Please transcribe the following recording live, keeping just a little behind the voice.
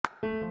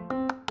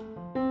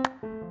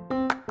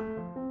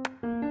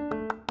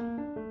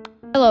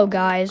Hello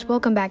guys,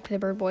 welcome back to the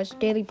Bird Boys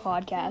Daily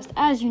Podcast.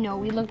 As you know,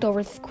 we looked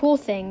over cool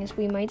things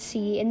we might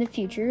see in the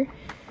future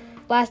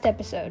last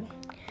episode.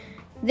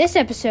 This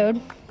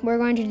episode, we're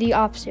going to do the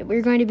opposite.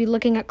 We're going to be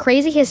looking at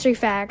crazy history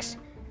facts.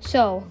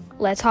 So,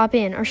 let's hop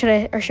in, or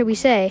should we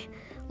say,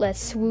 let's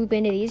swoop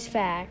into these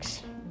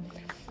facts.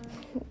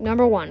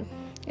 Number 1.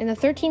 In the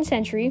 13th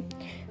century,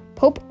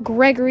 Pope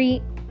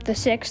Gregory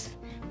VI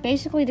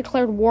basically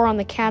declared war on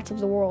the cats of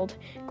the world.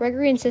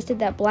 Gregory insisted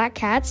that black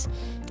cats,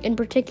 in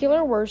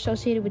particular, were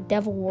associated with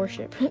devil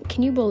worship.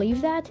 Can you believe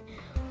that?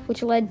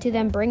 Which led to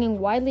them being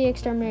widely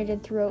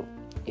exterminated throughout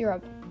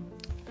Europe.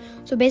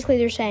 So basically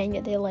they're saying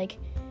that they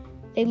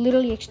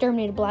literally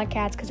exterminated black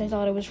cats because they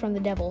thought it was from the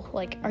devil.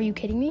 Like, are you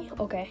kidding me?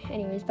 Okay,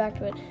 anyways, back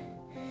to it.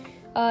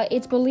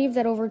 It's believed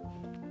that over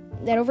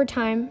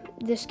time,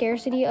 the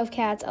scarcity of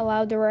cats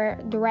allowed the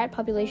rat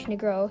population to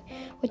grow,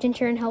 which in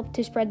turn helped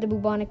to spread the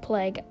bubonic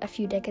plague a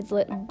few decades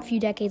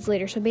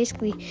later. So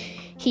basically,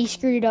 he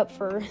screwed it up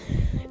for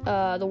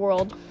the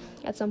world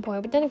at some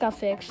point, but then it got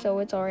fixed, so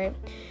it's alright.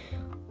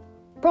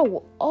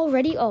 Bro,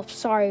 already? Oh,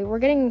 sorry.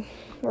 We're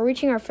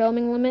reaching our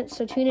filming limit,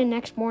 so tune in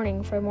next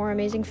morning for more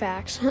amazing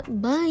facts.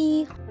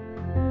 Bye!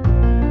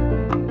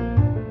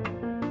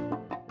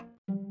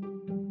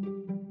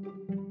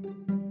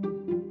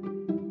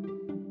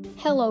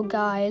 Hello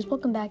guys,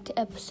 welcome back to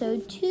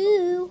episode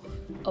 2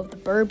 of the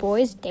Bird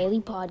Boys Daily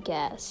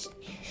Podcast.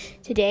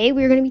 Today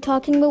we're going to be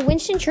talking about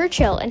Winston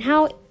Churchill and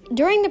how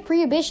during the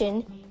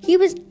Prohibition he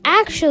was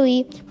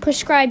actually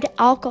prescribed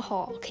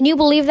alcohol. Can you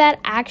believe that?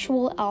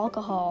 Actual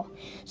alcohol.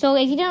 So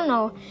if you don't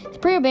know, the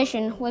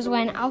Prohibition was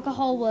when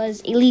alcohol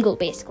was illegal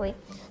basically.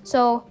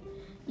 So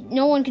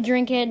no one could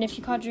drink it, and if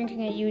you caught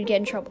drinking it you would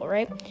get in trouble,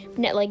 right?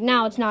 Like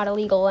now it's not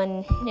illegal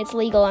and it's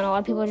legal and a lot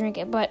of people drink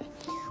it, but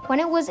when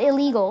it was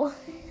illegal,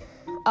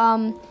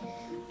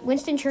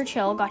 Winston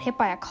Churchill got hit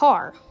by a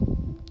car.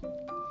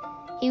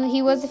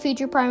 He was the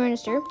future prime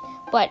minister,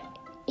 but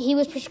he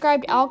was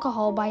prescribed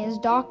alcohol by his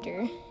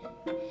doctor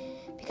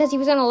because he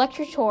was on a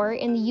lecture tour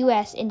in the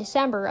U.S. in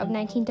December of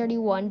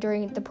 1931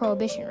 during the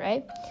Prohibition,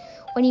 right?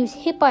 When he was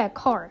hit by a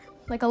car,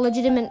 like a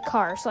legitimate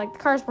car. So, the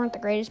cars weren't the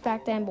greatest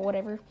back then, but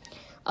whatever.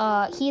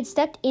 He had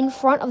stepped in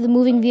front of the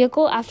moving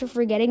vehicle after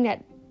forgetting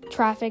that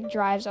traffic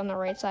drives on the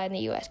right side in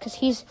the U.S. because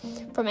he's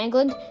from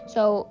England,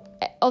 so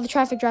all the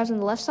traffic drives on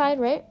the left side,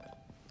 right?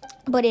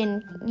 But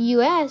in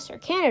U.S. or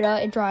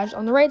Canada, it drives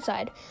on the right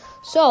side.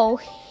 So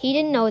he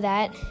didn't know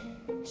that.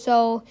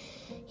 So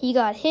he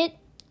got hit,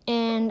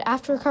 and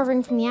after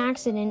recovering from the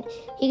accident,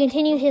 he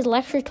continued his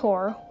lecture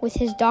tour with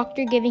his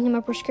doctor giving him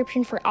a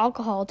prescription for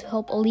alcohol to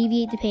help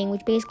alleviate the pain,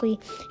 which basically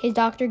his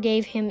doctor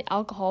gave him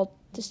alcohol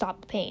to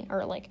stop the pain,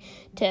 or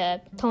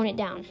to tone it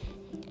down.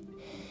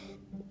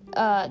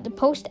 The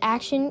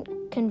post-action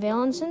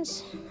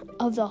convalescence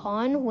of the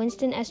Han,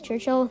 Winston S.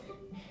 Churchill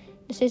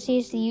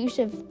associates the use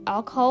of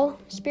alcohol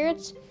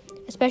spirits,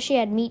 especially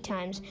at meat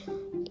times.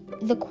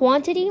 The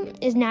quantity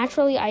is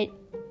naturally... I'm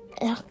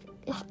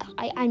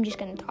just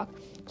going to talk.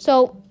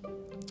 So,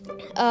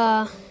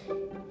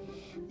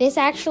 this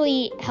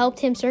actually helped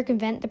him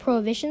circumvent the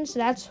Prohibition, so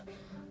that's...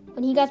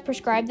 When he got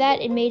prescribed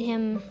that, it made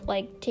him,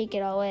 take it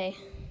all away,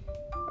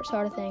 or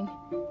sort of thing.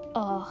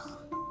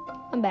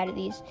 I'm bad at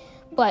these.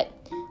 But...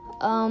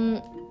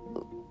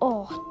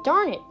 oh,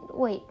 darn it.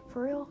 Wait,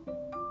 for real?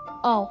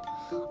 Oh,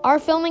 our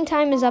filming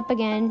time is up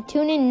again.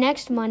 Tune in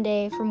next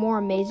Monday for more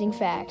amazing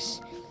facts.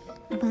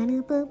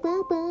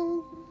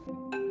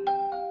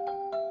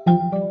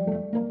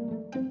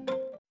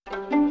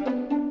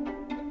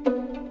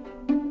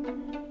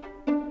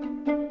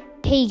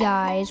 Hey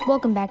guys,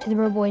 welcome back to the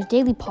Bird Boys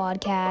Daily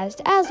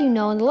Podcast. As you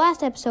know, in the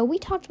last episode, we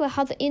talked about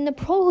how in the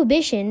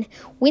Prohibition,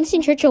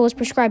 Winston Churchill was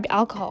prescribed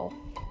alcohol.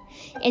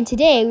 And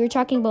today, we're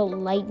talking about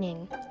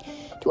lightning.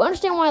 To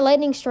understand why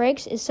lightning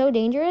strikes is so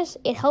dangerous,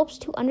 it helps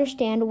to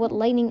understand what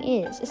lightning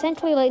is.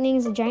 Essentially, lightning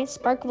is a giant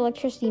spark of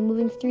electricity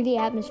moving through the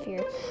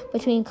atmosphere,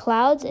 between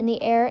clouds in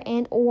the air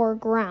and or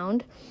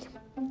ground.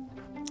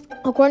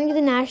 According to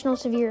the National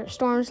Severe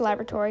Storms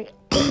Laboratory,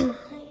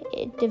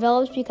 it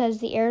develops because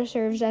the air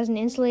serves as an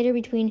insulator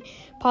between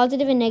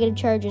positive and negative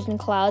charges in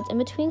clouds and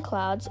between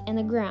clouds and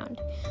the ground.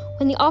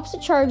 When the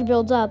opposite charge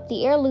builds up,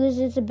 the air loses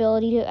its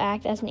ability to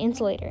act as an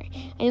insulator,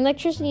 and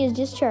electricity is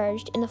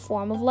discharged in the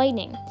form of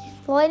lightning.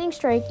 The lightning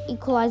strike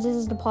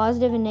equalizes the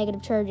positive and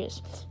negative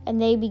charges,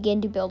 and they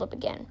begin to build up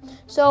again.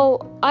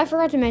 So, I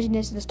forgot to mention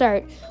this at the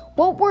start.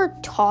 What we're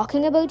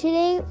talking about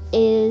today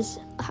is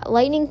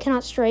lightning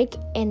cannot strike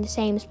in the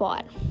same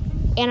spot.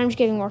 And I'm just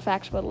giving more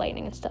facts about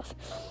lightning and stuff.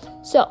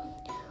 So,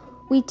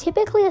 we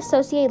typically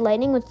associate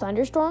lightning with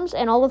thunderstorms,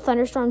 and all the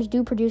thunderstorms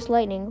do produce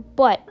lightning,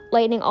 but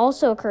lightning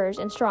also occurs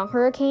in strong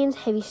hurricanes,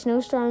 heavy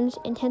snowstorms,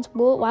 intense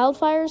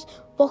wildfires,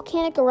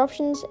 volcanic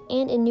eruptions,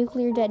 and in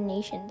nuclear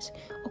detonations.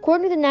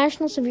 According to the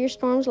National Severe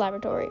Storms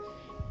Laboratory.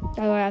 Oh,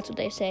 that's what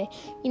they say.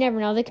 You never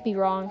know, they could be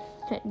wrong.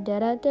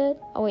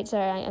 Oh, wait,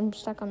 sorry, I'm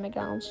stuck on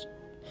McDonald's.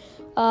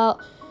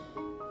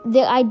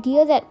 The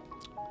idea that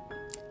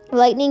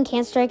lightning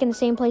can't strike in the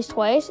same place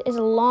twice is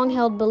a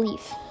long-held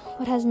belief,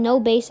 but has no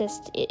basis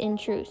in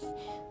truth.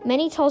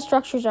 Many tall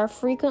structures are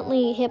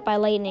frequently hit by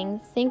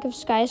lightning. Think of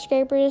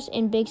skyscrapers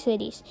in big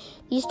cities.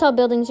 These tall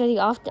buildings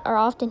are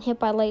often hit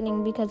by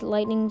lightning because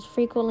lightnings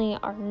frequently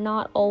are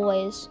not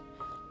always,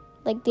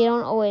 they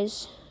don't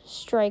always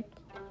strike,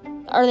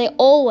 or they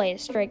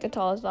always strike the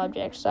tallest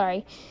objects,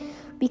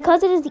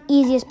 because it is the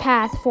easiest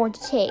path for it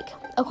to take.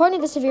 According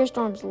to the Severe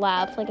Storms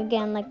Lab,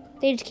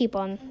 they just keep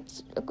on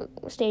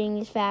stating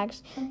these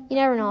facts. You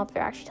never know if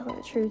they're actually telling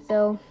the truth,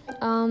 though.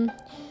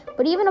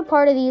 But even a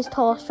part of these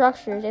tall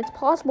structures, it's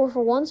possible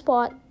for one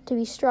spot to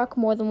be struck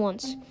more than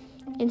once.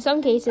 In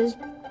some cases,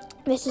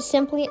 this is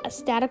simply a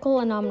statistical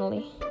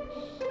anomaly.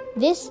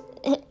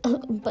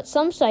 But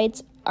some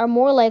sites are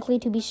more likely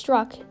to be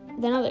struck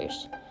than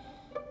others.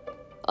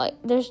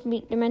 They're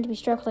meant to be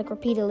struck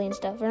repeatedly and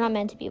stuff. They're not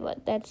meant to be,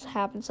 but that's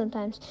happened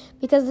sometimes.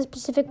 Because of the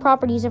specific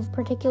properties of a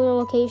particular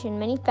location,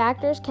 many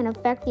factors can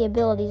affect the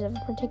abilities of a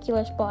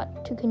particular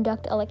spot to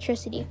conduct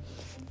electricity,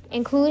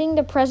 including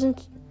the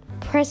presence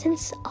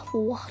of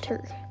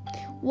water.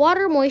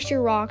 Water,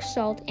 moisture, rocks,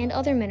 salt, and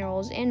other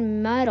minerals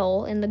and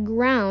metal in the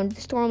ground,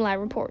 the Storm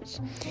Lab reports.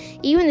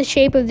 Even the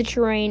shape of the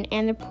terrain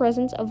and the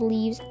presence of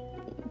leaves,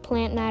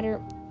 plant matter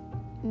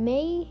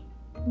may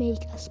make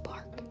a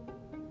spark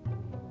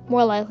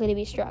more likely to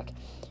be struck.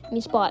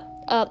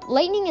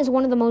 Lightning is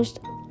one of the most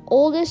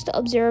oldest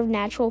observed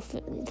natural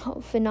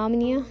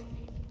phenomena.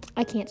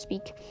 I can't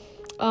speak.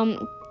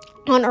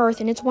 On Earth,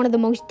 and it's one of the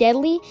most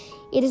deadly.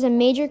 It is a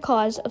major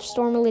cause of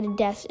storm-related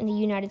deaths in the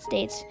United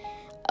States.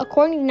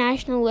 According to the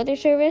National Weather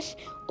Service,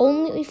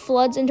 only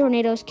floods and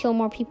tornadoes kill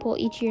more people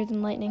each year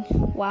than lightning.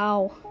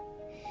 Wow.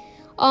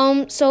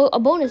 So a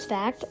bonus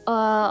fact,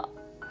 not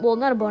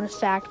a bonus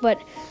fact,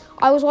 but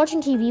I was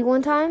watching TV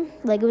one time,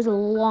 it was a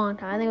long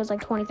time, I think it was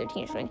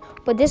 2013 or something,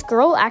 but this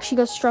girl actually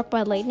got struck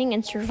by lightning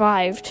and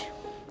survived.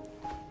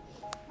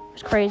 It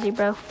was crazy,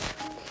 bro.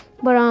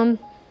 But,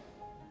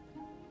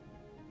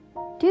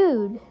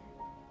 dude,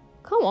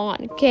 come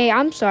on. Okay,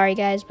 I'm sorry,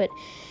 guys, but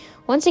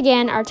once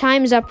again, our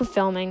time is up for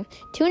filming.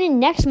 Tune in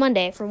next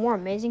Monday for more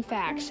amazing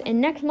facts. And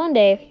next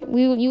Monday,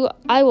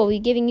 I will be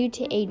giving you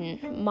to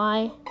Aiden,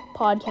 my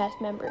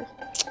podcast member.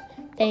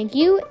 Thank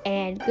you,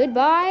 and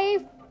goodbye,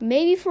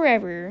 maybe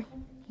forever.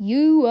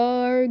 You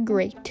are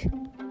great.